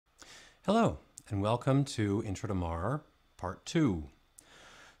Hello, and welcome to Intro to Mar, Part 2.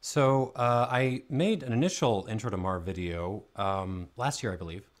 So I made an initial Intro to Mar video last year, I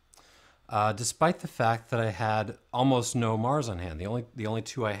believe, despite the fact that I had almost no Mars on hand. The only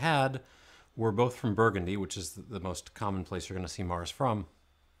two I had were both from Burgundy, which is the most common place you're going to see Mars from.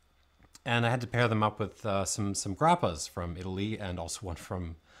 And I had to pair them up with some grappas from Italy and also one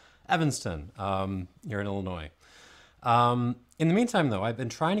from Evanston here in Illinois. In the meantime, though, I've been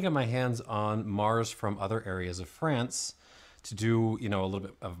trying to get my hands on Mars from other areas of France to do, a little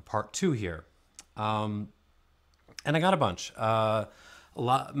bit of part 2 here. And I got a bunch.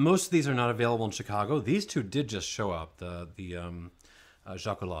 Most of these are not available in Chicago. These two did just show up, the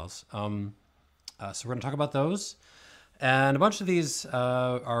Jaculots. So we're going to talk about those. And a bunch of these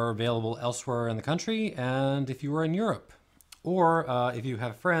are available elsewhere in the country, and if you were in Europe, or if you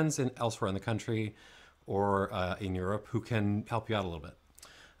have friends elsewhere in the country, or in Europe who can help you out a little bit.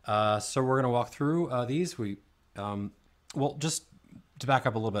 So we're going to walk through these. Well, just to back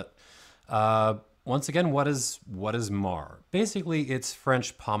up a little bit. Once again, what is Mar? Basically, it's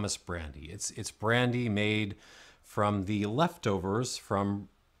French pomace brandy. It's brandy made from the leftovers from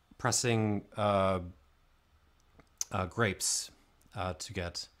pressing grapes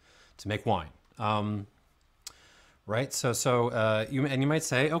to make wine. Right, so you might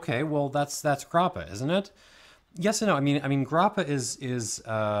say, okay, well that's grappa, isn't it? Yes and no. I mean grappa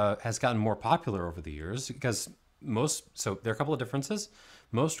has gotten more popular over the years because so there are a couple of differences.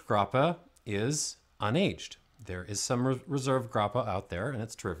 Most grappa is unaged. There is some reserve grappa out there, and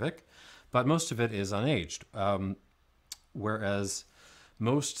it's terrific, but most of it is unaged. Whereas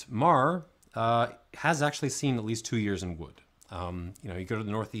most Mar has actually seen at least 2 years in wood. You go to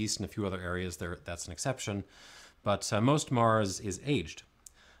the Northeast and a few other areas there, that's an exception. But most Mars is aged.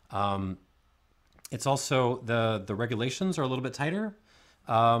 It's also the regulations are a little bit tighter.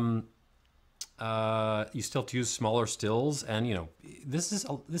 You still have to use smaller stills, and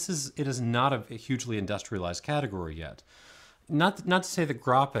it is not a hugely industrialized category yet. Not to say that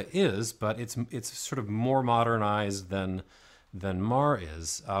grappa is, but it's sort of more modernized than Mar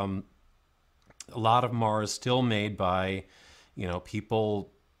is. A lot of Mar is still made by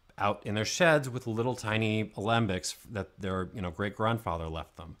people out in their sheds with little tiny alembics that their great grandfather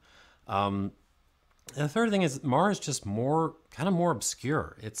left them. And the third thing is Mar is just more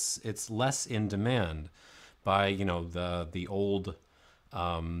obscure. It's less in demand by the old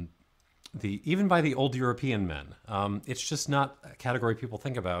even by the old European men. It's just not a category people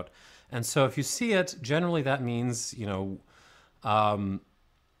think about. And so if you see it, generally that means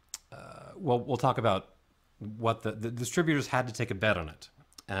well, we'll talk about what the distributors had to take a bet on it.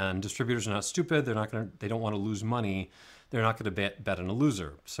 And distributors are not stupid. They don't want to lose money. They're not going to bet on a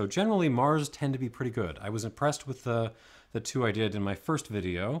loser. So generally, Mars tend to be pretty good. I was impressed with the two I did in my first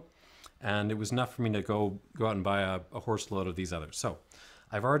video, and it was enough for me to go out and buy a horse load of these others. So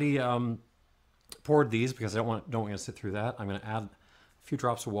I've already poured these because I don't want to sit through that. I'm going to add a few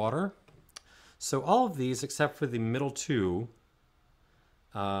drops of water. So all of these, except for the middle two,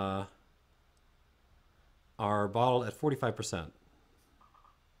 are bottled at 45%.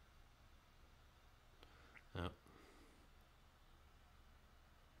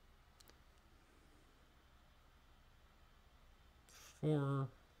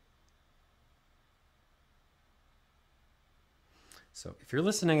 So if you're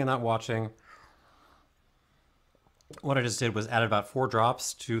listening and not watching, what I just did was add about 4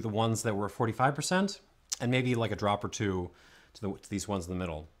 drops to the ones that were 45%, and maybe like a drop or two to these ones in the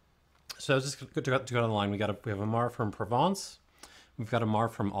middle. So just to go down the line, we have a Mar from Provence, we've got a Mar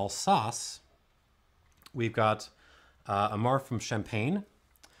from Alsace, we've got a Mar from Champagne.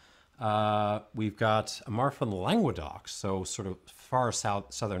 We've got a Mar from the Languedoc, so sort of far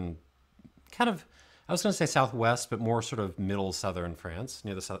southern, kind of, I was going to say southwest, but more sort of middle southern France,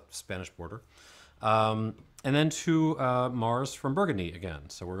 near the Spanish border. And then 2 Mars from Burgundy again.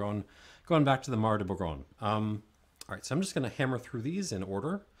 So we're going back to the Mar de Bourgogne. All right, so I'm just going to hammer through these in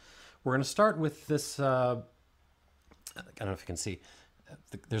order. We're going to start with this, I don't know if you can see,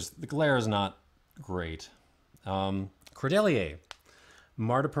 the glare is not great. Cordelier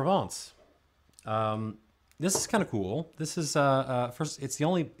Marc de Provence. This is kind of cool. This is it's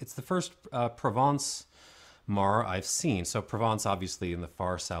the first Provence Mar I've seen. So Provence, obviously, in the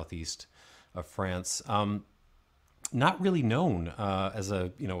far southeast of France, not really known as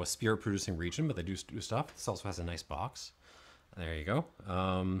a spirit producing region, but they do stuff. This also has a nice box. There you go.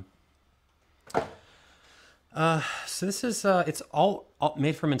 So this is it's all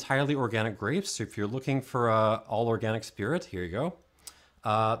made from entirely organic grapes. So if you're looking for all organic spirit, here you go.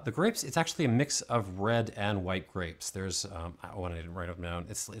 The grapes, it's actually a mix of red and white grapes. There's, oh, and I didn't write them down.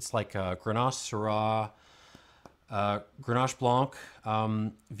 It's like Grenache Syrah, Grenache Blanc,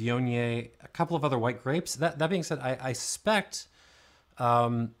 Viognier, a couple of other white grapes. That being said, I suspect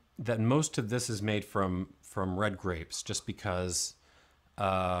that most of this is made from red grapes, just because,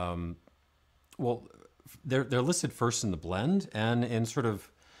 well, they're listed first in the blend, and in sort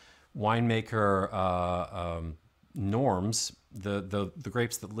of winemaker norms, the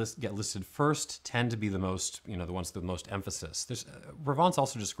grapes that get listed first tend to be the most, the ones with the most emphasis. There's Provence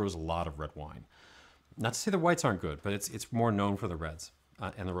also just grows a lot of red wine. Not to say the whites aren't good, but it's more known for the reds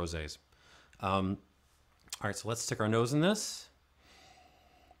and the rosés. All right, so let's stick our nose in this.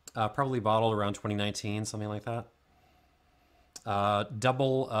 Probably bottled around 2019, something like that.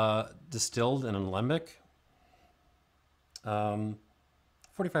 Double distilled in an alembic. 45%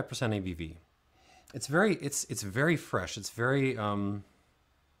 ABV. It's very fresh. It's very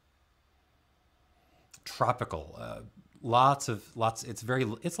tropical.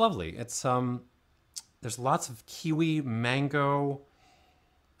 It's lovely. There's lots of kiwi, mango,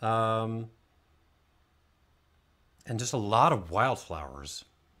 and just a lot of wildflowers.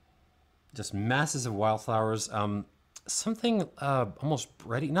 Just masses of wildflowers. Something almost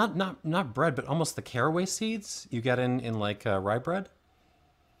bready, not bread, but almost the caraway seeds you get in like rye bread.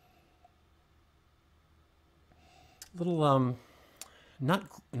 Little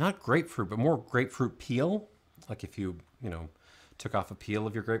not grapefruit, but more grapefruit peel, like if you took off a peel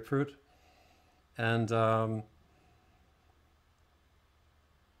of your grapefruit. And a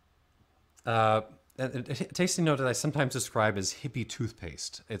tasting note that I sometimes describe as hippie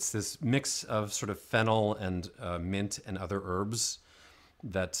toothpaste. It's this mix of sort of fennel and mint and other herbs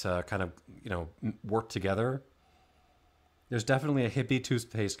that kind of work together. There's definitely a hippie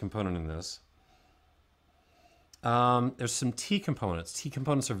toothpaste component in this. There's some tea components. Tea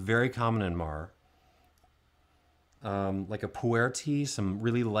components are very common in Mar. Like a pu'er tea, some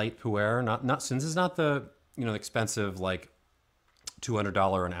really light pu'er. Not since this is not the expensive like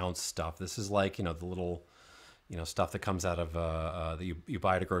 $200 an ounce stuff. This is like the little stuff that comes out of that you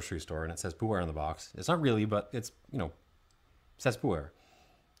buy at a grocery store and it says pu'er on the box. It's not really, but it's says pu'er.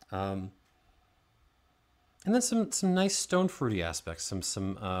 And then some nice stone fruity aspects.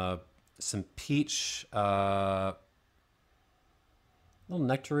 Some peach, little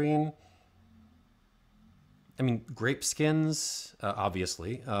nectarine. I mean, grape skins,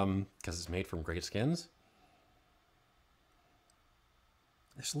 obviously, because it's made from grape skins.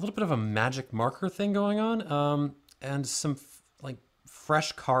 There's a little bit of a magic marker thing going on, and some like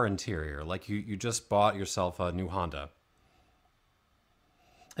fresh car interior, like you just bought yourself a new Honda.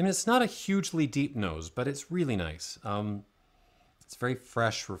 I mean, it's not a hugely deep nose, but it's really nice. It's very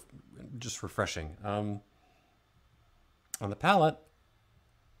fresh, just refreshing. On the palate,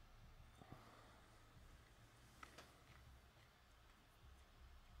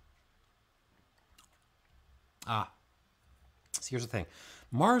 so here's the thing.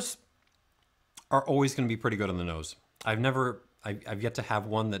 Mars are always going to be pretty good on the nose. I've yet to have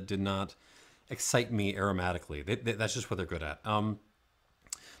one that did not excite me aromatically. That's just what they're good at.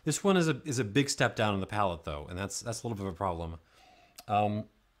 This one is a big step down in the palate, though, and that's a little bit of a problem. It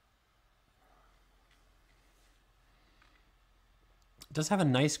does have a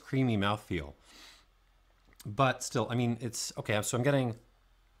nice creamy mouthfeel, but still, I mean, it's okay. So I'm getting a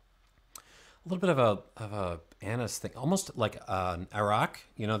little bit of a anise thing, almost like an arak.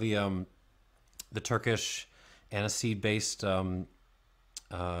 The Turkish aniseed based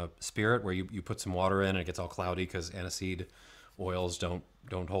spirit, where you put some water in and it gets all cloudy because aniseed oils don't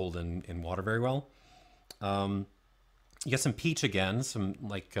hold in water very well. You get some peach again, some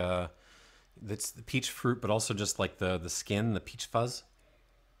like that's the peach fruit, but also just like the skin, the peach fuzz.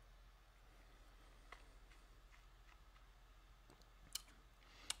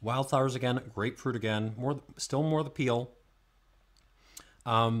 Wildflowers again, grapefruit again, still more the peel.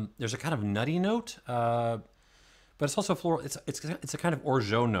 There's a kind of nutty note, but it's also floral. It's a kind of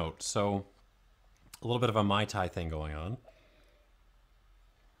orgeat note, so a little bit of a Mai Tai thing going on.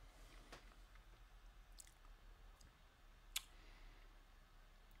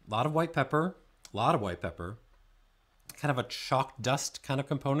 A lot of white pepper, kind of a chalk dust kind of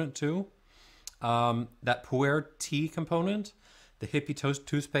component too. That pu'er tea component, the hippie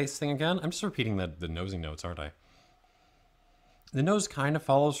toothpaste thing again. I'm just repeating the nosing notes, aren't I? The nose kind of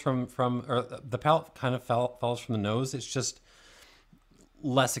follows or the palate kind of follows from the nose. It's just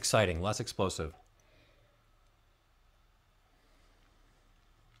less exciting, less explosive.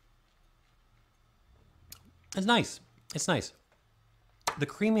 It's nice. It's nice. The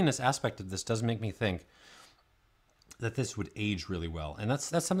creaminess aspect of this does make me think that this would age really well, and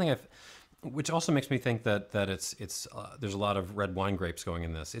that's something which also makes me think that there's a lot of red wine grapes going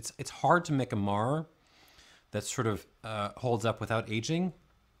in this. It's hard to make a Mar that sort of holds up without aging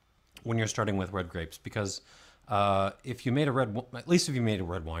when you're starting with red grapes, because if you made at least if you made a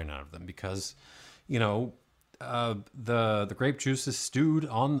red wine out of them, because you know the grape juice is stewed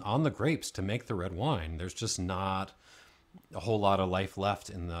on the grapes to make the red wine. There's just not a whole lot of life left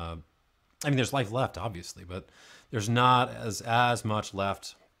in the. I mean, there's life left, obviously, but there's not as much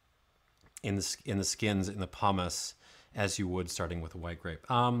left in the skins, in the pomace, as you would starting with a white grape.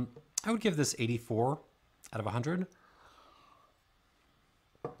 I would give this 84 out of 100.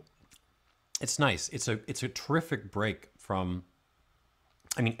 It's nice. It's a terrific break from,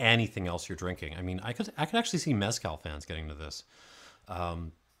 I mean, anything else you're drinking. I mean, I could actually see mezcal fans getting to this.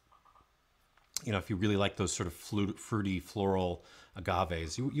 You know, if you really like those sort of fruity, floral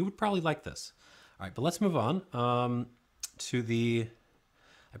agaves, you would probably like this. All right, but let's move on to the.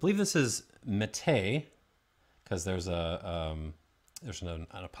 I believe this is Metté, because there's an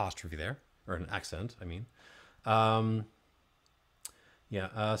apostrophe there, or an accent. I mean,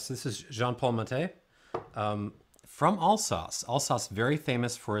 yeah. So this is Jean-Paul Metté, from Alsace. Alsace, very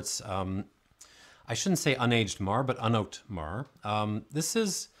famous for its. I shouldn't say unaged Mar, but unoaked Mar. This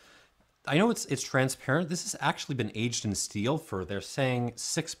is. I know it's transparent. This has actually been aged in steel for, they're saying,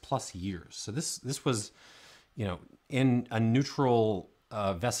 6+ years. So this was, you know, in a neutral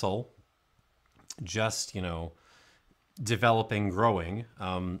vessel, just, you know, developing, growing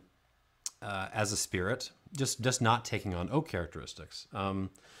as a spirit, just not taking on oak characteristics.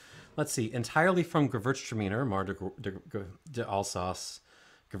 Let's see, entirely from Gewürztraminer, Mar de Alsace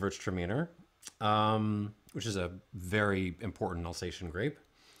Gewürztraminer, which is a very important Alsatian grape.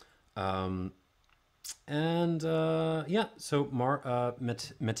 Yeah, so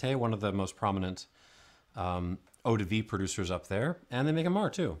Metté, one of the most prominent eau de vie producers up there, and they make a Mar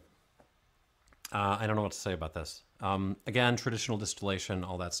too. I don't know what to say about this. Again, traditional distillation,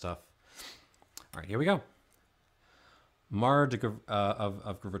 all that stuff. All right, here we go. Mar of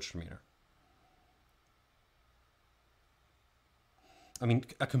Gewürztraminer. I mean,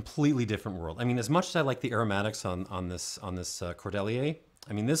 a completely different world. I mean, as much as I like the aromatics on this Cordelier,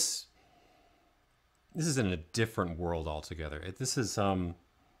 I mean, this is in a different world altogether. This is wow,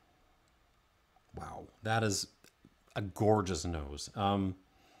 that is a gorgeous nose.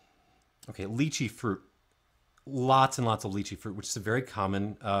 Okay, lychee fruit, lots and lots of lychee fruit, which is a very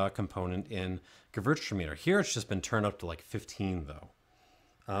common component in Gewürztraminer. Here, it's just been turned up to like 15 though.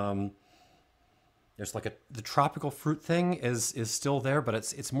 There's like the tropical fruit thing is still there, but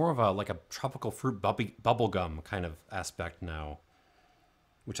it's more of like a tropical fruit bubblegum kind of aspect now,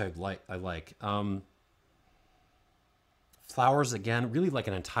 which I like. Flowers, again, really like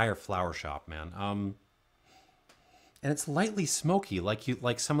an entire flower shop, man. And it's lightly smoky,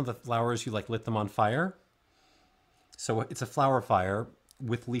 like some of the flowers you lit them on fire. So it's a flower fire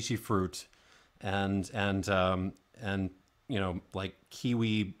with lychee fruit and you know, like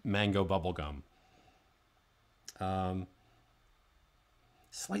kiwi mango bubblegum.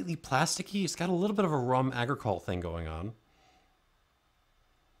 Slightly plasticky. It's got a little bit of a rum agricole thing going on.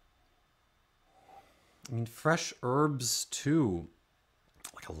 I mean, fresh herbs too.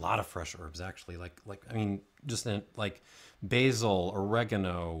 Like a lot of fresh herbs, actually. Like I mean, just like basil,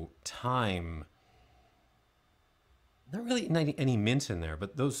 oregano, thyme. Not really any mint in there,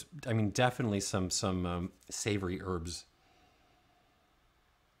 but those. I mean, definitely some savory herbs.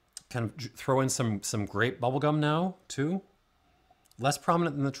 Kind of throw in some grape bubblegum now too. Less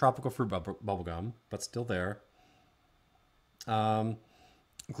prominent than the tropical fruit bubblegum, but still there.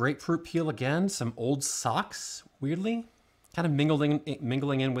 Grapefruit peel again. Some old socks, weirdly, kind of mingling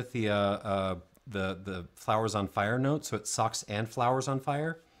in with the flowers on fire note. So it's socks and flowers on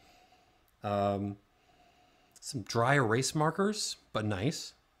fire. Some dry erase markers, but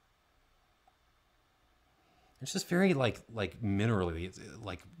nice. It's just very like minerally,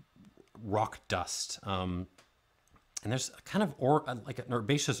 like rock dust. And there's a kind of like an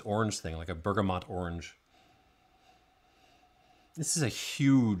herbaceous orange thing, like a bergamot orange. This is a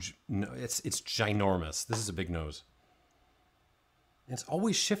huge, it's ginormous. This is a big nose. It's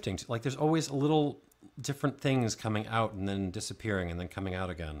always shifting. Like there's always a little different things coming out and then disappearing and then coming out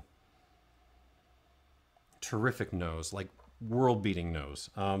again. Terrific nose, like world-beating nose.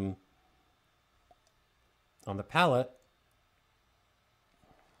 On the palate,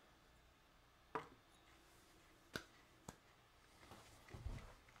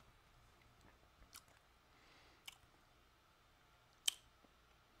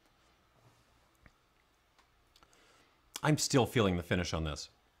 I'm still feeling the finish on this.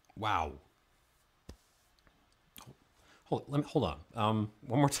 Wow. hold on.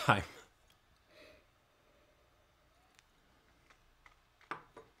 One more time.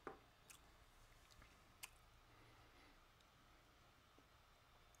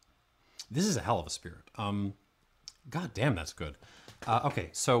 This is a hell of a spirit. God damn, that's good. Okay,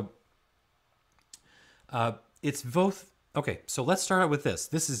 so it's both. Okay, so let's start out with this.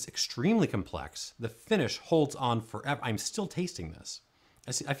 This is extremely complex. The finish holds on forever. I'm still tasting this.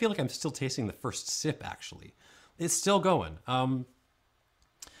 I feel like I'm still tasting the first sip, actually. It's still going.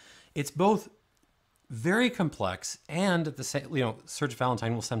 It's both very complex and at the same, Serge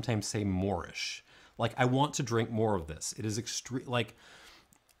Valentine will sometimes say moreish. Like, I want to drink more of this. It is extreme, like,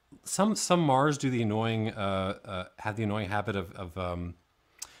 some Mars do the annoying, have the annoying habit of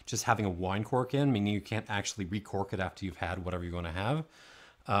just having a wine cork in, meaning you can't actually recork it after you've had whatever you're going to have.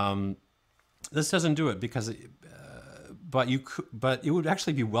 This doesn't do it because, but it would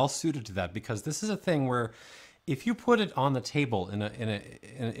actually be well suited to that, because this is a thing where if you put it on the table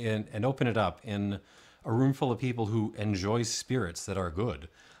and open it up in a room full of people who enjoy spirits that are good,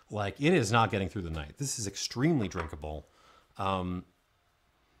 like, it is not getting through the night. This is extremely drinkable.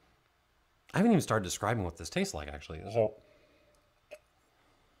 I haven't even started describing what this tastes like, actually. So,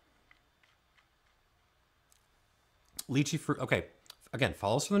 lychee fruit. Okay, again,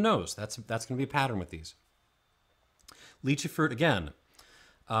 follows from the nose. That's going to be a pattern with these. Lychee fruit again.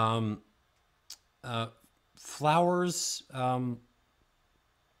 Flowers.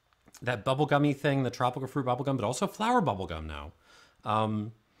 That bubblegummy thing, the tropical fruit bubblegum, but also flower bubblegum now.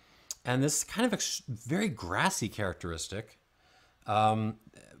 And this kind of very grassy characteristic.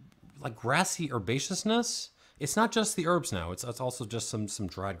 Like grassy herbaceousness. It's not just the herbs now. It's also just some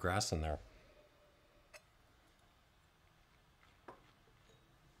dried grass in there.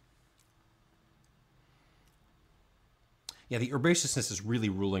 Yeah, the herbaceousness is really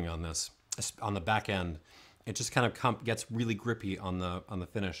ruling on this. On the back end, it just kind of gets really grippy on the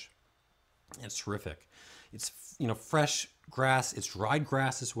finish. It's terrific. It's fresh grass. It's dried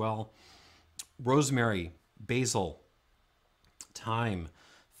grass as well. Rosemary, basil, thyme,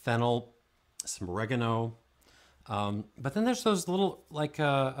 fennel, some oregano, but then there's those little like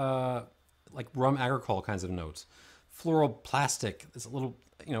rum agricole kinds of notes. Floral plastic, this little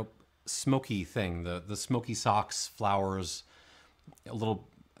smoky thing. The smoky socks, flowers, a little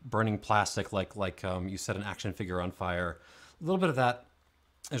burning plastic like you set an action figure on fire. A little bit of that.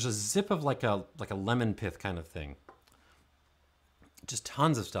 There's a zip of like a lemon pith kind of thing. Just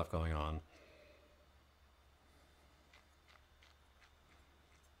tons of stuff going on.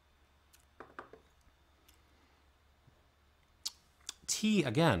 Tea,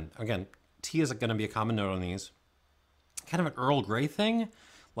 again, tea is going to be a common note on these. Kind of an Earl Grey thing.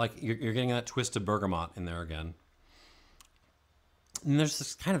 Like, you're getting that twist of bergamot in there again. And there's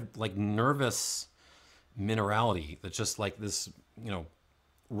this kind of, like, nervous minerality that's just like this,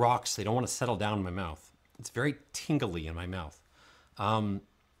 rocks. They don't want to settle down in my mouth. It's very tingly in my mouth. God,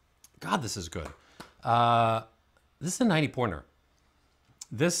 this is good. This is a 90-pointer.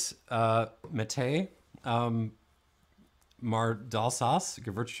 This Metté Marc d'Alsace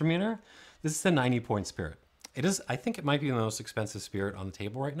Gewürztraminer. This is a 90-point spirit. It is. I think it might be the most expensive spirit on the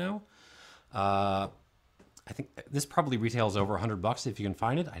table right now. I think this probably retails over $100 if you can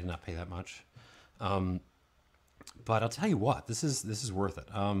find it. I did not pay that much, but I'll tell you what. This is worth it.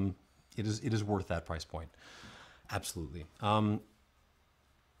 It is worth that price point. Absolutely. And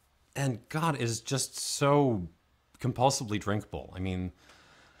God, it is just so compulsively drinkable. I mean,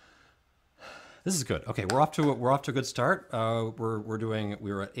 this is good. Okay, we're off to a good start.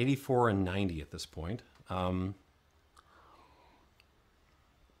 We're at 84 and 90 at this point.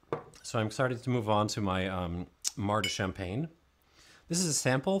 So I'm excited to move on to my Mar de Champagne. This is a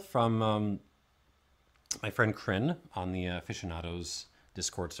sample from my friend Kryn on the Aficionados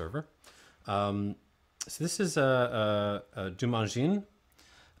Discord server. So this is a Dumangin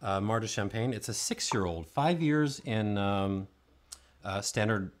Mar de Champagne. It's a 6-year-old, 5 years in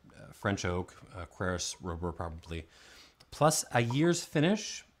standard French oak, Quercus robur probably, plus a year's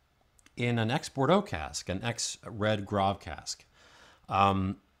finish in an ex-Bordeaux cask, an ex-red Grave cask.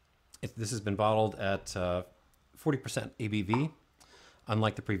 This has been bottled at 40% ABV,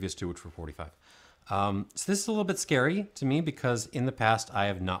 unlike the previous two, which were 45. So this is a little bit scary to me because in the past I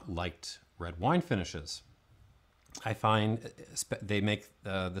have not liked red wine finishes. I find they make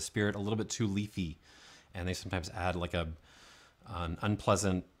the spirit a little bit too leafy, and they sometimes add like an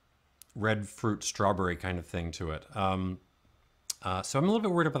unpleasant red fruit strawberry kind of thing to it. So I'm a little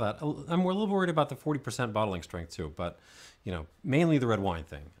bit worried about that. I'm a little worried about the 40% bottling strength too, but mainly the red wine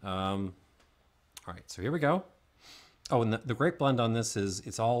thing. All right, so here we go. Oh, and the grape blend on this is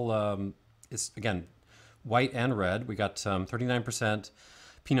it's all it's again white and red. We got 39%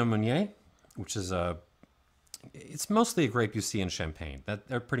 Pinot Meunier, which is it's mostly a grape you see in Champagne.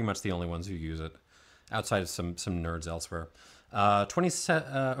 They're pretty much the only ones who use it, outside of some nerds elsewhere.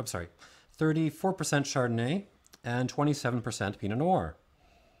 34% Chardonnay and 27% Pinot Noir.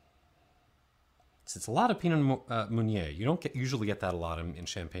 So it's a lot of Pinot Meunier. You don't usually get that a lot in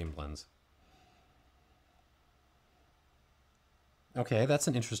Champagne blends. Okay, that's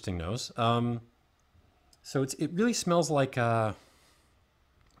an interesting nose. So it really smells like an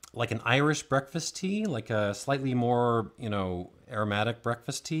Irish breakfast tea, like a slightly more, aromatic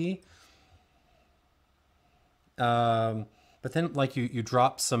breakfast tea. But then like you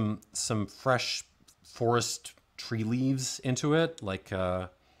drop some fresh forest tree leaves into it, like it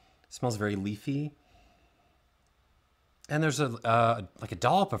smells very leafy. And there's like a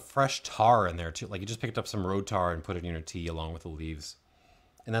dollop of fresh tar in there too. Like you just picked up some road tar and put it in your tea along with the leaves.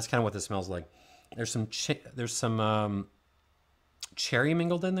 And that's kind of what this smells like. There's some cherry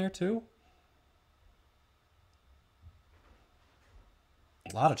mingled in there too.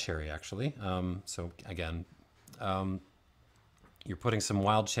 A lot of cherry actually. So again, you're putting some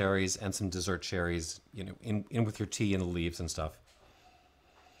wild cherries and some dessert cherries, in with your tea and the leaves and stuff.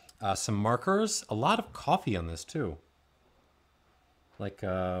 Some markers, a lot of coffee on this too. Like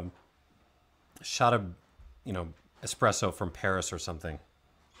a shot of, espresso from Paris or something.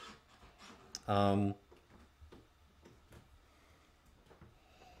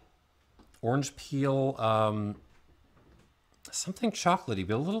 Orange peel, something chocolatey,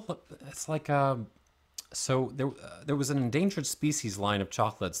 but a little. It's like so there was an endangered species line of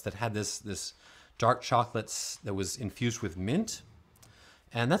chocolates that had this dark chocolates that was infused with mint,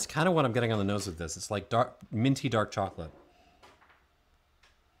 and that's kind of what I'm getting on the nose with this. It's like minty dark chocolate.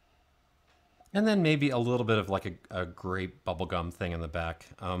 And then maybe a little bit of like a grape bubblegum thing in the back.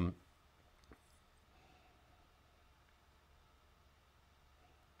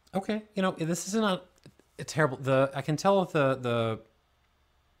 Okay, this is not a terrible. I can tell if the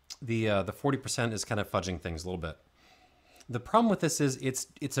 40% is kind of fudging things a little bit. The problem with this is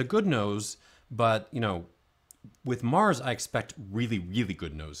it's a good nose, but with Mars I expect really, really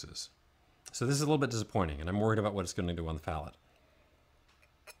good noses. So this is a little bit disappointing, and I'm worried about what it's going to do on the palate.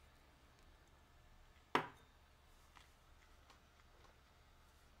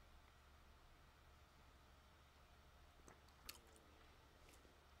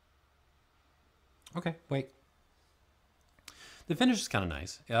 Okay, wait. The finish is kind of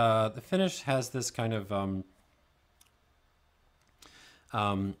nice. The finish has this kind of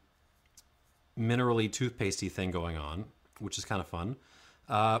minerally toothpastey thing going on, which is kind of fun.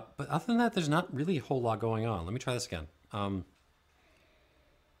 But other than that, there's not really a whole lot going on. Let me try this again.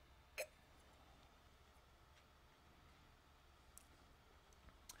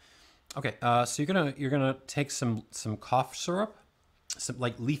 Okay, so you're gonna take some cough syrup. Some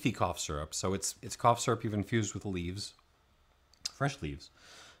like leafy cough syrup. So it's cough syrup you've infused with leaves, fresh leaves.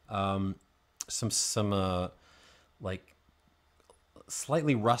 Some like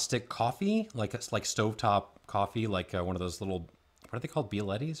slightly rustic coffee, like stovetop coffee, like one of those little, what are they called,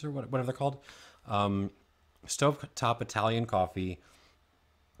 Bialettis or whatever they're called. Stovetop Italian coffee.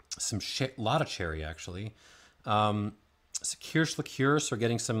 Some lot of cherry actually. Kirsch liqueur, so we're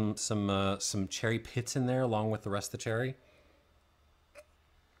getting some cherry pits in there along with the rest of the cherry.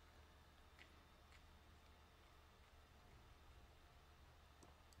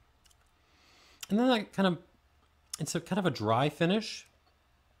 And then it's a kind of a dry finish,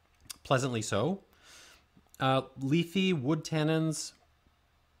 pleasantly so. Leafy wood tannins,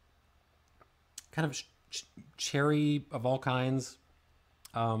 kind of cherry of all kinds,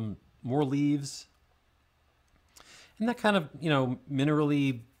 more leaves, and that kind of,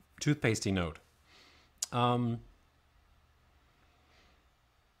 minerally toothpastey note.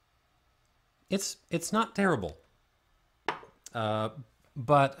 It's not terrible.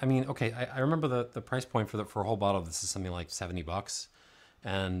 But I mean, okay, I remember the price point for a whole bottle of this is something like $70,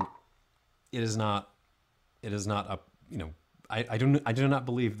 and it is not up. I do not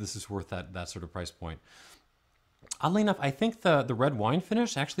believe this is worth that sort of price point. Oddly enough, I think the red wine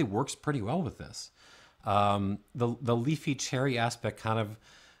finish actually works pretty well with this. The leafy cherry aspect kind of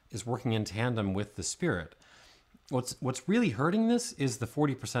is working in tandem with the spirit. What's really hurting this is the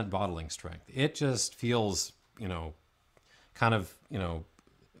 40% bottling strength. It just feels, kind of,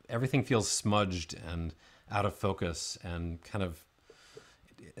 everything feels smudged and out of focus and kind of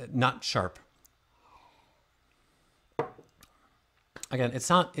not sharp. Again, it's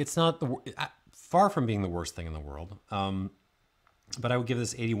not far from being the worst thing in the world. But I would give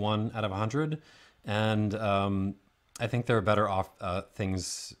this 81 out of 100. And I think there are better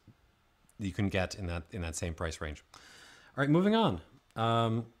things you can get in that same price range. All right, moving on.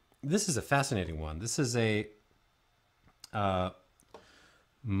 This is a fascinating one. This is a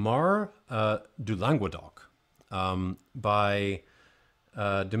Marc du Languedoc by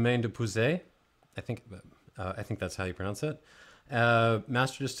Domaine de Pouzets. I think that's how you pronounce it.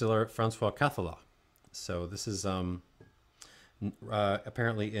 Master distiller François Cathala. So this is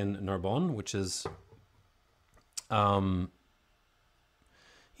apparently in Narbonne, which is kind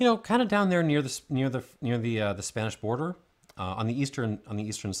of down there near the Spanish border, on the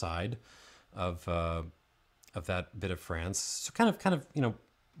eastern side of that bit of France. So kind of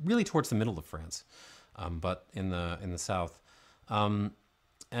really towards the middle of France, but in the south.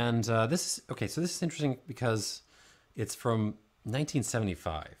 This is interesting because it's from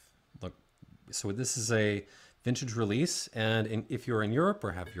 1975. Look, so this is a vintage release, and if you're in Europe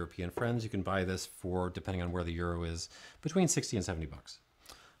or have European friends, you can buy this for, depending on where the euro is, between 60 and 70 bucks.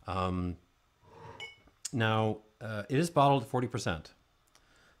 Now, it is bottled at 40%.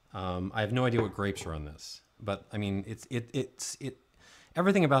 I have no idea what grapes are on this, but I mean, it's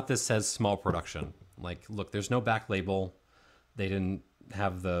everything about this says small production. Like, look, there's no back label. They didn't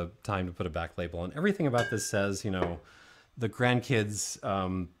have the time to put a back label on. Everything about this says, the grandkids,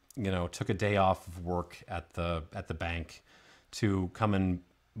 took a day off of work at the bank to come and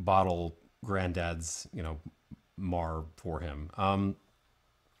bottle granddad's, Mar for him.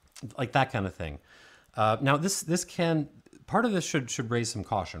 Like that kind of thing. Now this can, part of this should raise some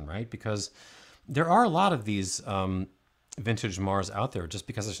caution, right? Because there are a lot of these vintage Mars out there just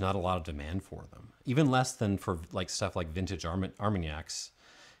because there's not a lot of demand for them, even less than for like stuff like vintage Armagnacs.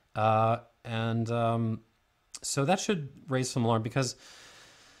 So that should raise some alarm because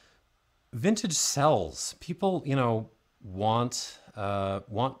vintage sells. People, want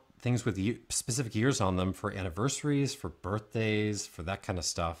things with specific years on them for anniversaries, for birthdays, for that kind of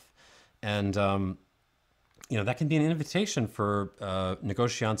stuff. And, that can be an invitation for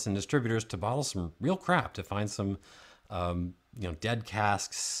negociants and distributors to bottle some real crap, to find some, dead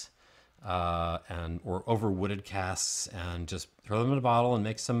casks or overwooded casks and just throw them in a bottle and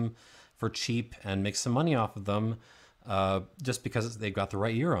make some for cheap and make some money off of them just because they've got the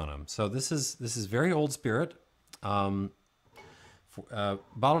right year on them. So this is very old spirit. Bottled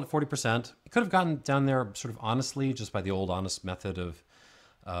at 40%. It could have gotten down there sort of honestly, just by the old honest method of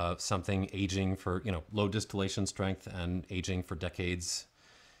something aging for, low distillation strength and aging for decades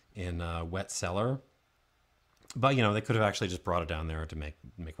in a wet cellar. But, they could have actually just brought it down there to make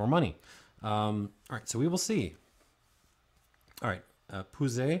more money. All right, so we will see. All right,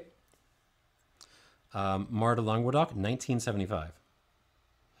 Pouzets Marc de Languedoc, 1975.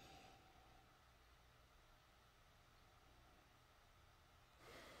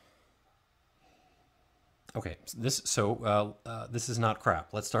 Okay, this is not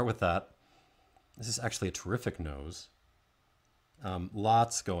crap. Let's start with that. This is actually a terrific nose.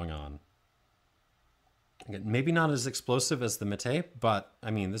 Lots going on. Again, maybe not as explosive as the Metté, but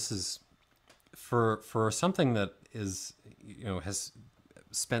I mean, this is for something that is, has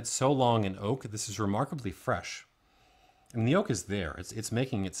spent so long in oak. This is remarkably fresh. I mean, the oak is there. It's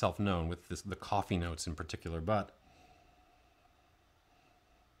making itself known with the coffee notes in particular, but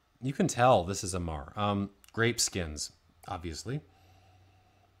you can tell this is a Mar. Grape skins, obviously.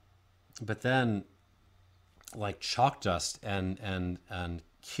 But then, like chalk dust and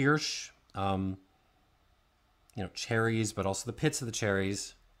kirsch, cherries, but also the pits of the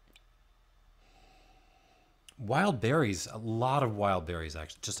cherries. Wild berries, a lot of wild berries,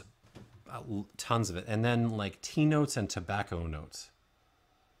 actually, just tons of it. And then like tea notes and tobacco notes.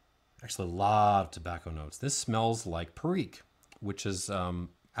 Actually, a lot of tobacco notes. This smells like Perique, which is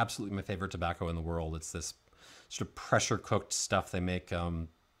absolutely my favorite tobacco in the world. It's this sort of pressure cooked stuff they make in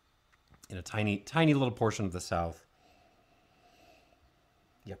a tiny little portion of the South.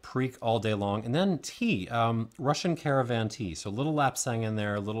 Yeah, Perique all day long. And then tea, Russian caravan tea. So a little lapsang in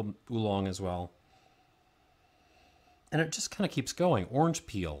there, a little oolong as well. And it just kind of keeps going. Orange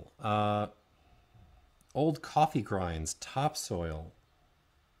peel, old coffee grinds, topsoil.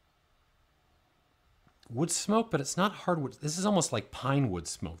 Wood smoke, but it's not hardwood. This is almost like pine wood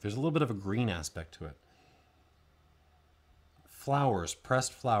smoke. There's a little bit of a green aspect to it. Flowers,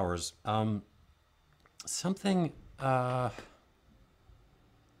 pressed flowers. Something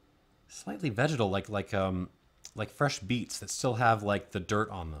slightly vegetal, like fresh beets that still have like the dirt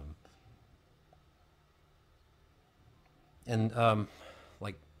on them. And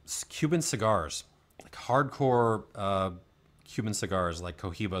like Cuban cigars, like hardcore Cuban cigars, like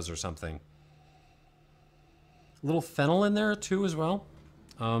Cohibas or something. A little fennel in there too as well.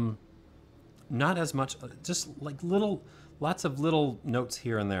 Not as much, just like lots of little notes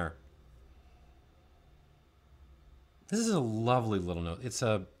here and there. This is a lovely little note. It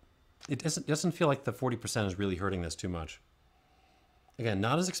doesn't feel like the 40% is really hurting this too much. Again,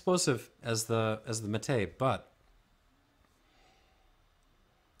 not as explosive as the Metté, but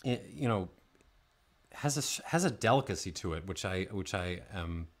it, you know, has a delicacy to it, which I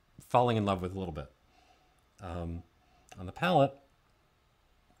am falling in love with a little bit. On the palate,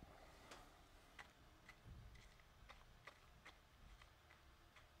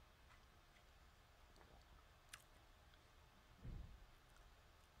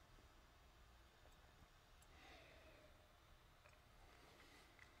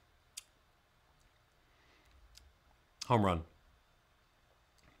 home run.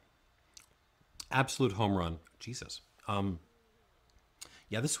 Absolute home run. Jesus.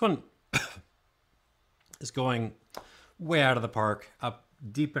 Yeah, this one is going way out of the park, up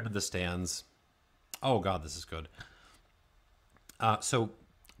deep into the stands. Oh God, this is good. So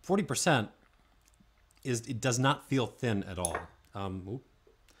 40% it does not feel thin at all. Don't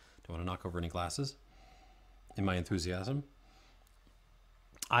want to knock over any glasses in my enthusiasm.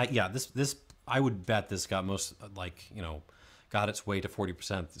 This I would bet this got most, like, you know, got its way to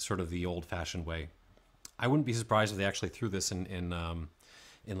 40%, sort of the old-fashioned way. I wouldn't be surprised if they actually threw this in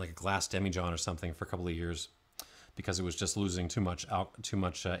like a glass demijohn or something for a couple of years, because it was just losing too much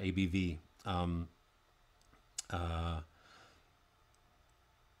ABV.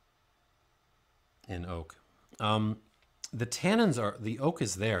 In oak. The tannins are, the oak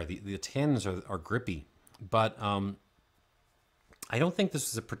is there. The tannins are grippy, but I don't think this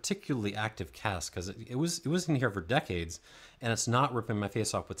was a particularly active cask, because it was in here for decades, and it's not ripping my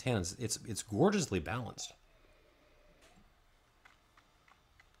face off with tannins. It's gorgeously balanced.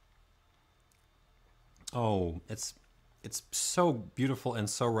 Oh, it's so beautiful and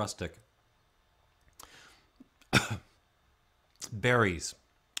so rustic. Berries,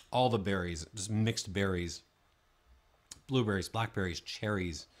 all the berries, just mixed berries, blueberries, blackberries,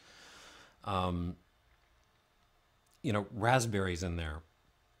 cherries. You know, raspberries in there,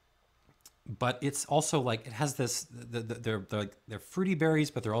 but it's also like, it has this, they're fruity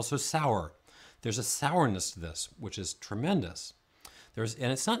berries, but they're also sour. There's a sourness to this, which is tremendous.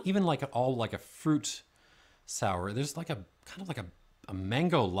 And it's not even like all like a fruit sour. There's like a kind of like a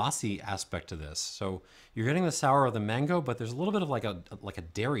mango lassi aspect to this. So you're getting the sour of the mango, but there's a little bit of like a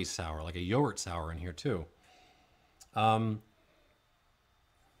dairy sour, like a yogurt sour in here too.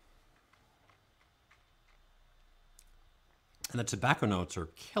 And the tobacco notes are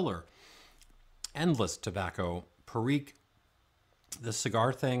killer. Endless tobacco, perique, the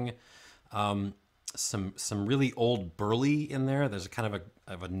cigar thing, some really old burley in there. There's a kind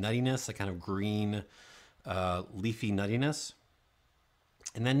of a nuttiness, a kind of green, leafy nuttiness.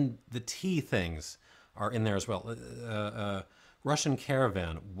 And then the tea things are in there as well. Russian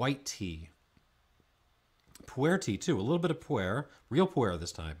Caravan, white tea, puer tea too, a little bit of puer, real puer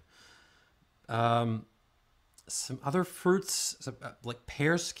this time. Some other fruits, like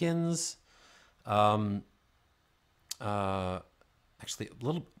pear skins, actually a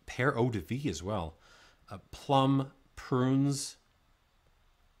little pear eau de vie as well, plum, prunes,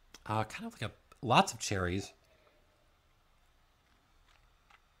 kind of like lots of cherries.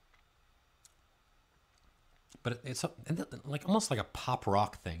 But it's like almost like a pop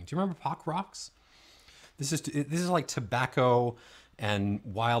rock thing. Do you remember pop rocks? This is like tobacco and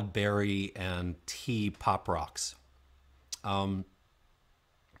wild berry and tea pop rocks. And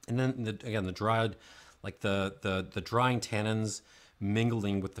then the dried, like the drying tannins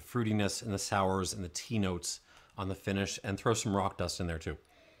mingling with the fruitiness and the sours and the tea notes on the finish, and throw some rock dust in there too.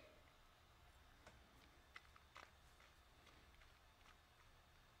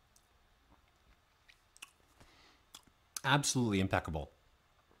 Absolutely impeccable.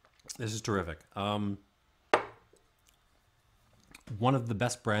 This is terrific. One of the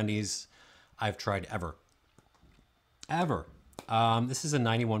best brandies I've tried ever. Ever. This is a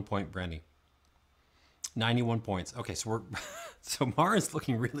 91 point brandy. 91 points. Okay, so we're so Mar is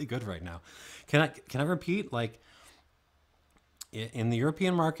looking really good right now. Can I repeat, like, in the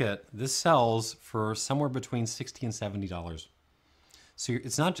European market, this sells for somewhere between $60 and $70. So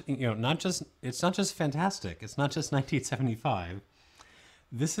it's not, it's not just fantastic. It's not just 1975.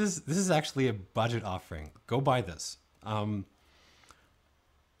 This is actually a budget offering. Go buy this.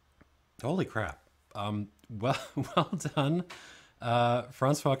 Holy crap. Well done,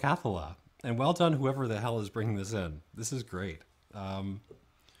 François Cathala. And well done, whoever the hell is bringing this in. This is great.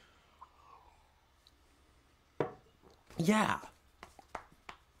 Yeah.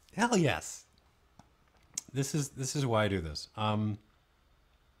 Hell yes. This is why I do this.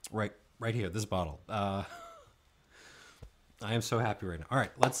 Right here, this bottle. I am so happy right now. All right,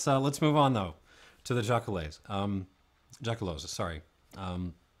 let's move on though to the Jacoulets. Jacoulot, sorry.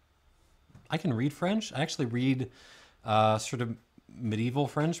 I can read French. I actually read sort of medieval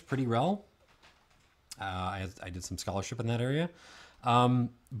French pretty well. I did some scholarship in that area,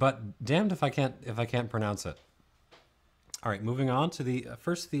 but damned if I can't pronounce it. All right, moving on to the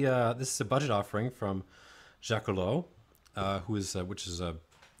first. This is a budget offering from Jacoulot, which is a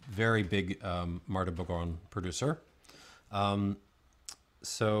very big Mar de Bourgogne producer.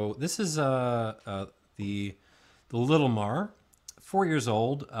 So this is the Little Mar, 4 years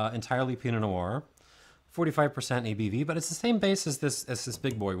old, entirely Pinot Noir, 45% ABV, but it's the same base as this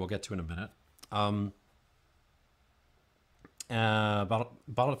big boy we'll get to in a minute. Bottle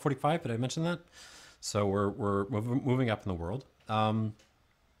at 45, did I mention that? So we're moving up in the world. And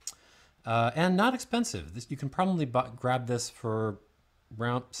not expensive. You can probably grab this for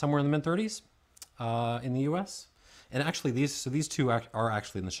around somewhere in the mid-30s in the US. And actually these two are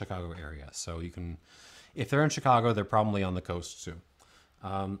actually in the Chicago area. So you can, if they're in Chicago, they're probably on the coast too.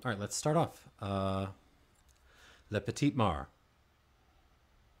 All right, let's start off. Le Petit Mar.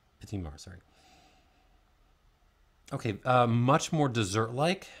 Petit Mar, sorry. Okay, much more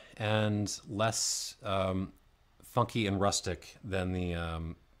dessert-like and less funky and rustic than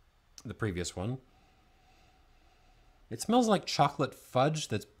the previous one. It smells like chocolate fudge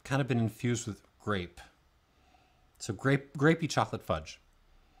that's kind of been infused with grape. So grapey chocolate fudge.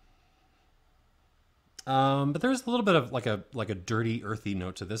 But there's a little bit of like a dirty, earthy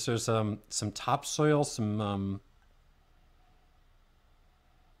note to this. There's some topsoil, some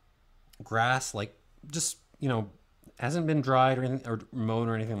grass, like just, you know, hasn't been dried or anything, or mown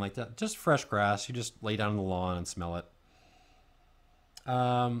or anything like that. Just fresh grass. You just lay down on the lawn and smell it.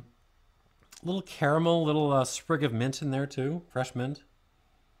 Little caramel, little sprig of mint in there too, fresh mint.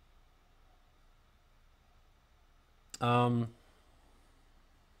 How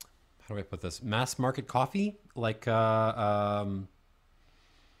do I put this? Mass market coffee, like a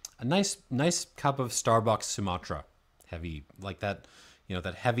nice cup of Starbucks Sumatra, heavy, like that, you know,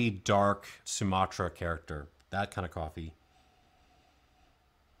 that heavy dark Sumatra character, that kind of coffee.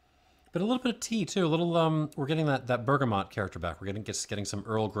 But a little bit of tea too. A little we're getting that bergamot character back. We're getting some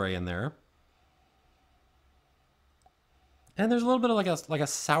Earl Grey in there. And there's a little bit of like a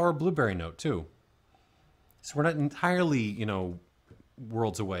sour blueberry note too. So we're not entirely, you know,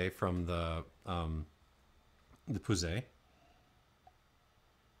 worlds away from the Pouzets.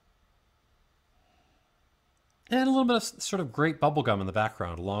 And a little bit of sort of grape bubblegum in the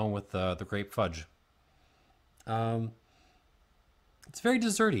background, along with the grape fudge. It's very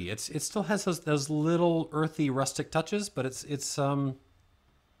desserty. It still has those little earthy, rustic touches, but it's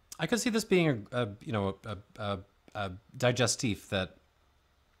I could see this being a digestif that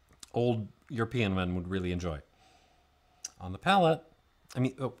old European men would really enjoy. On the palate, I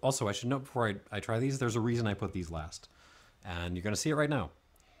mean, also I should note before I try these, there's a reason I put these last, and you're going to see it right now.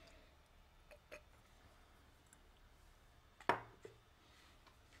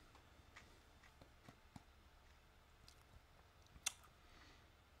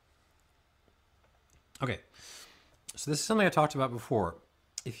 Okay, so this is something I talked about before.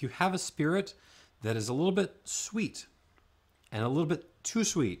 If you have a spirit that is a little bit sweet and a little bit too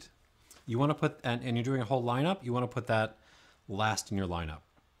sweet, you want to put, and you're doing a whole lineup, you want to put that last in your lineup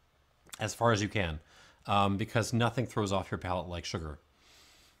as far as you can, because nothing throws off your palate like sugar.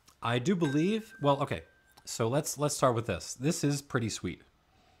 I do believe, well, okay, so let's start with this. This is pretty sweet.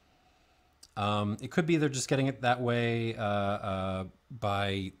 It could be they're just getting it that way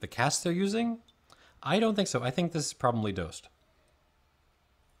by the casks they're using. I don't think so. I think this is probably dosed.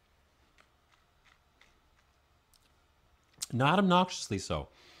 Not obnoxiously so.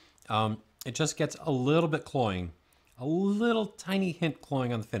 It just gets a little bit cloying, a little tiny hint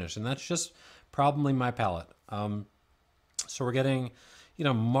cloying on the finish, and that's just probably my palate. So we're getting, you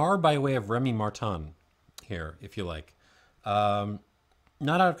know, Mar by way of Remy Martin here, if you like. Not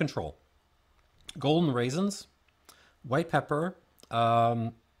out of control. Golden raisins, white pepper,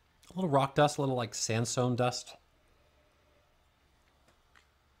 a little rock dust, a little like sandstone dust.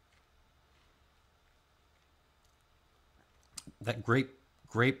 That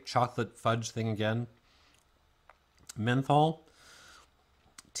grape chocolate fudge thing again. Menthol,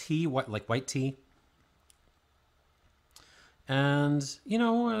 tea, like white tea. And, you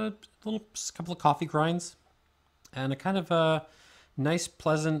know, a couple of coffee grinds. And a kind of a nice,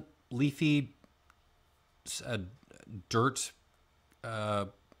 pleasant, leafy, dirt,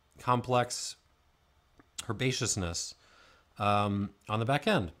 complex herbaceousness on the back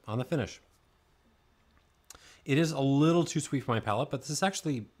end, on the finish. It is a little too sweet for my palate, but this is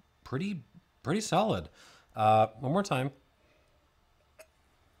actually pretty solid. One more time.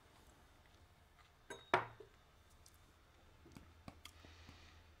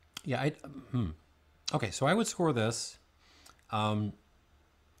 Yeah, okay, so I would score this an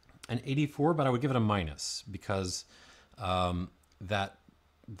 84, but I would give it a minus because that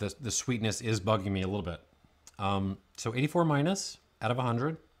the sweetness is bugging me a little bit. So 84 minus out of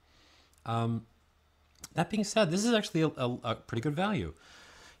 100. That being said, this is actually a pretty good value.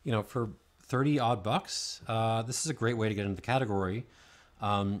 You know, for 30 odd bucks, this is a great way to get into the category.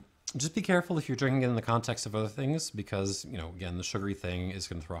 Just be careful if you're drinking it in the context of other things because, you know, again, the sugary thing is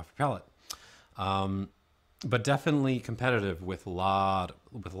going to throw off your palate. But definitely competitive with a lot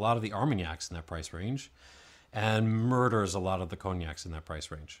of the Armagnacs in that price range, and murders a lot of the cognacs in that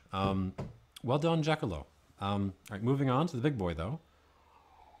price range. Well done, Jacoulot. All right, moving on to the big boy, though.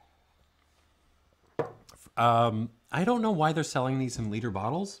 I don't know why they're selling these in liter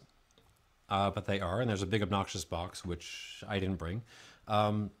bottles, but they are, and there's a big obnoxious box, which I didn't bring.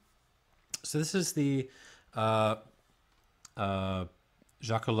 So this is the Jacoulot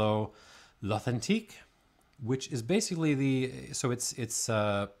L'Authentique, which is basically it's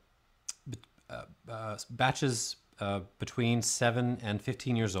batches between 7 and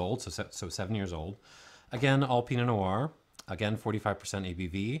 15 years old, so 7 years old. Again, all Pinot Noir. Again, 45%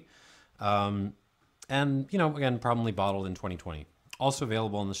 ABV. And, you know, again, probably bottled in 2020. Also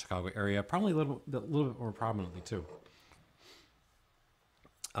available in the Chicago area, probably a little bit more prominently, too.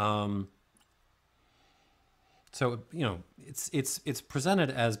 So, you know, it's presented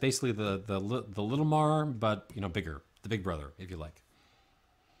as basically the Little Mar, but, you know, bigger, the big brother, if you like.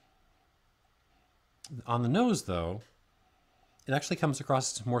 On the nose, though, it actually comes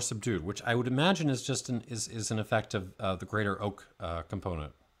across as more subdued, which I would imagine is just an effect of the greater oak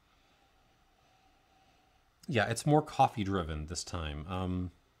component. Yeah, it's more coffee driven this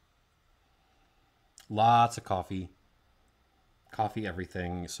time. Lots of coffee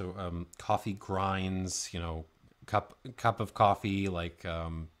everything. So coffee grinds, you know, cup of coffee, like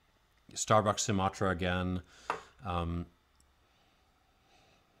Starbucks Sumatra again.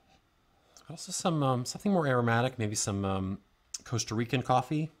 Also some something more aromatic, maybe some Costa Rican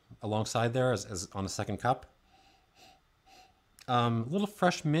coffee alongside there as on a second cup. A little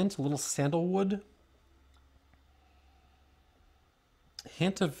fresh mint, a little sandalwood.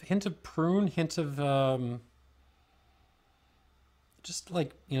 Hint of prune, hint of just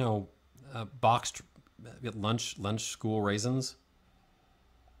like, you know, boxed lunch school raisins.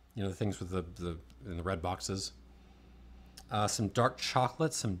 You know, the things with the in the red boxes. Some dark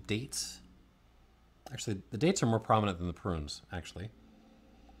chocolate, some dates. Actually, the dates are more prominent than the prunes, actually.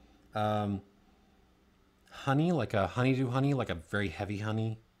 Honey, like a honeydew honey, like a very heavy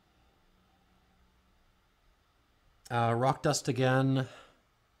honey. Rock dust again.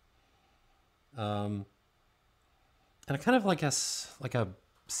 And a kind of like a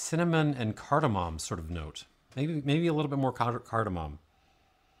cinnamon and cardamom sort of note. Maybe a little bit more cardamom.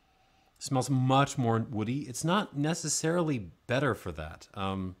 Smells much more woody. It's not necessarily better for that.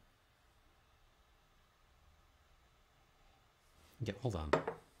 Yeah, hold on.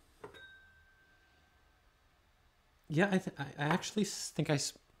 Yeah, I actually think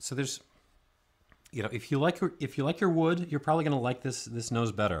so there's, you know, if you like your wood, you're probably going to like this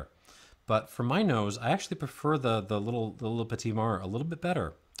nose better. But for my nose, I actually prefer the little Petit Mar a little bit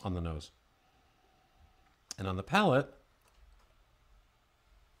better on the nose. And on the palate,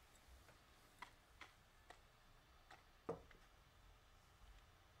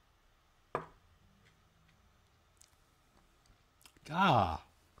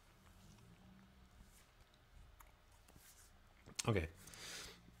 okay.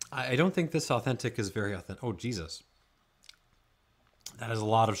 I don't think this authentic is very authentic. Oh, Jesus. That is a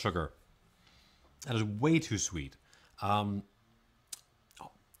lot of sugar. That is way too sweet.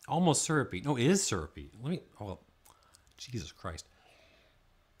 Almost syrupy. No, it is syrupy. Oh, Jesus Christ.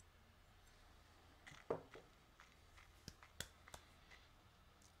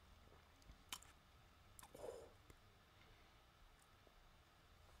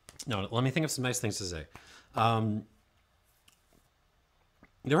 No, let me think of some nice things to say.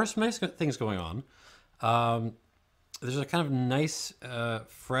 There are some nice things going on. There's a kind of nice,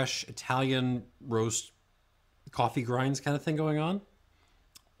 fresh Italian roast coffee grinds kind of thing going on.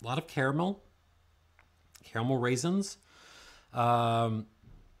 A lot of caramel raisins, some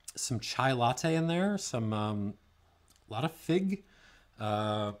chai latte in there, a lot of fig,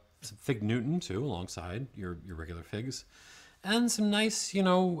 some fig Newton too, alongside your regular figs. And some nice, you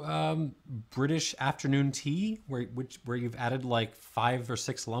know, British afternoon tea where you've added like 5 or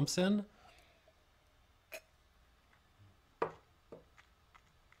 6 lumps in.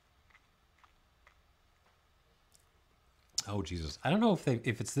 Oh Jesus! I don't know if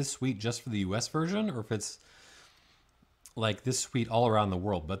it's this sweet just for the U.S. version or if it's like this sweet all around the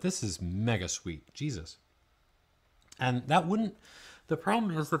world, but this is mega sweet. Jesus. And that wouldn't, the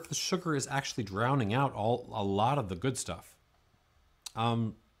problem is that the sugar is actually drowning out a lot of the good stuff.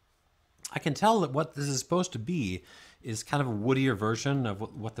 I can tell that what this is supposed to be is kind of a woodier version of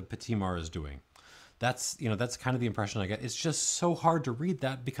what the Petit Mar is doing. That's, you know, that's kind of the impression I get. It's just so hard to read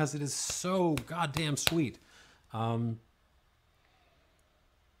that because it is so goddamn sweet. Oh,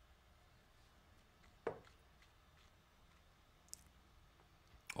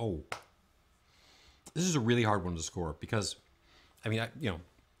 this is a really hard one to score because, I mean,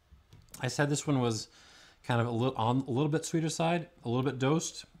 I said this one was kind of a little bit sweeter side, a little bit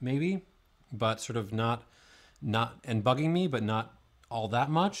dosed maybe, but sort of not and bugging me, but not all that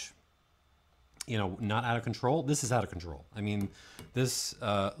much. You know, not out of control. This is out of control. I mean, this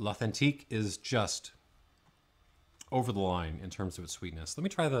L'Authentique is just over the line in terms of its sweetness. Let me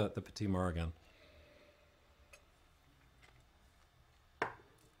try the Petit Mar again.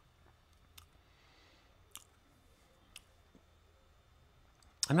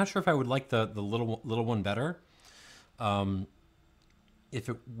 I'm not sure if I would like the little one better. If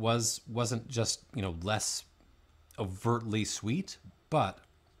it wasn't just, you know, less overtly sweet, but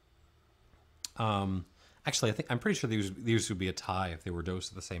actually I'm pretty sure these would be a tie if they were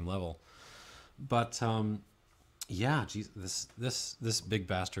dosed at the same level. But yeah, geez, this big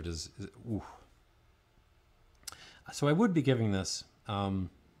bastard is ooh. So I would be giving this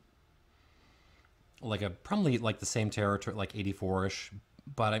like probably like the same territory, like 84-ish.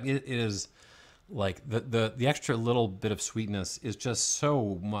 But I mean, it is like the extra little bit of sweetness is just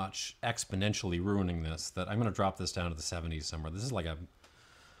so much exponentially ruining this that I'm going to drop this down to the 70s somewhere. This is like a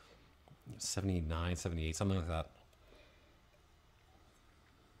 79, 78, something like that.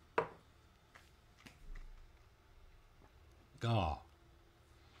 Oh.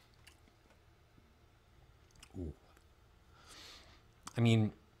 Ooh. I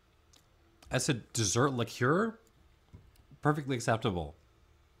mean, as a dessert liqueur, perfectly acceptable.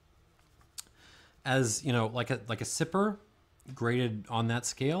 As, you know, like a sipper graded on that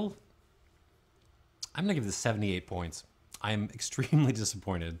scale, I'm gonna give this 78 points. I'm extremely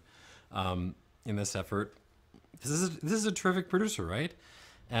disappointed in this effort. This is a terrific producer, right?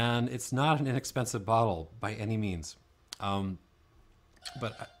 And it's not an inexpensive bottle by any means.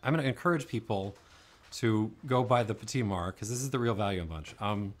 But I'm gonna encourage people to go buy the Petit Mar because this is the real value bunch.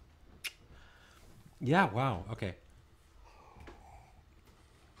 Yeah, wow, okay.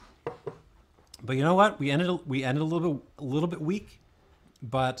 But you know what? We ended a little bit weak,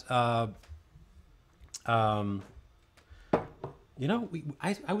 but you know,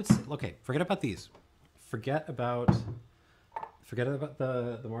 I would say, okay, forget about these. Forget about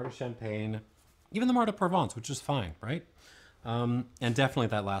the Mar de Champagne, even the Mar de Provence, which is fine, right? And definitely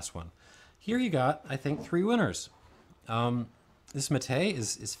that last one. Here you got, I think, 3 winners. This Metté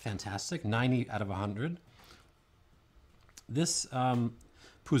is fantastic, 90 out of 100. This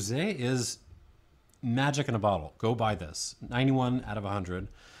Pouzets is magic in a bottle. Go buy this, 91 out of 100.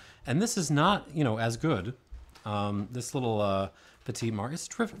 And this is not, you know, as good. This little Petit Mar is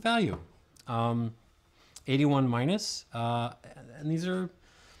terrific value. 81 minus, and these are,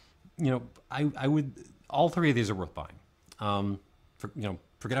 you know, I would, all 3 of these are worth buying. You know,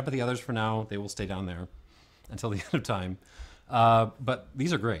 forget about the others for now. They will stay down there until the end of time. But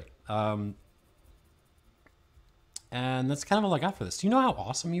these are great. And that's kind of all I got for this. Do you know how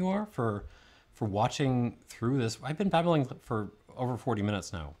awesome you are for watching through this? I've been babbling for over 40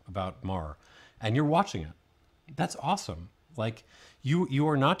 minutes now about Mar, and you're watching it. That's awesome. Like you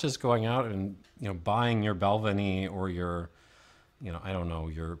are not just going out and, you know, buying your Balvenie or your, you know, I don't know,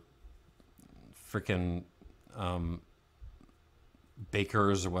 your freaking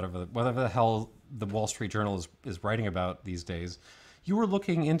bakers or whatever the hell the Wall Street Journal is writing about these days. You were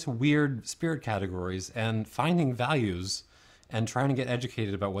looking into weird spirit categories and finding values and trying to get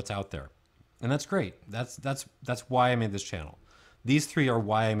educated about what's out there. And that's great. That's why I made this channel. These 3 are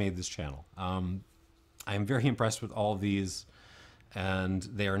why I made this channel. I'm very impressed with all of these, and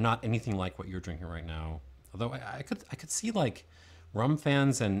they are not anything like what you're drinking right now. Although I could see like rum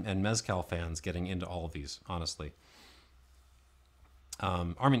fans and mezcal fans getting into all of these, honestly.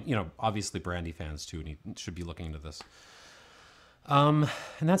 I mean, you know, obviously brandy fans too should be looking into this. And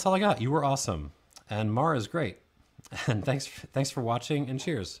that's all I got. You were awesome, and Mar is great. And thanks for watching, and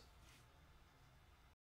cheers.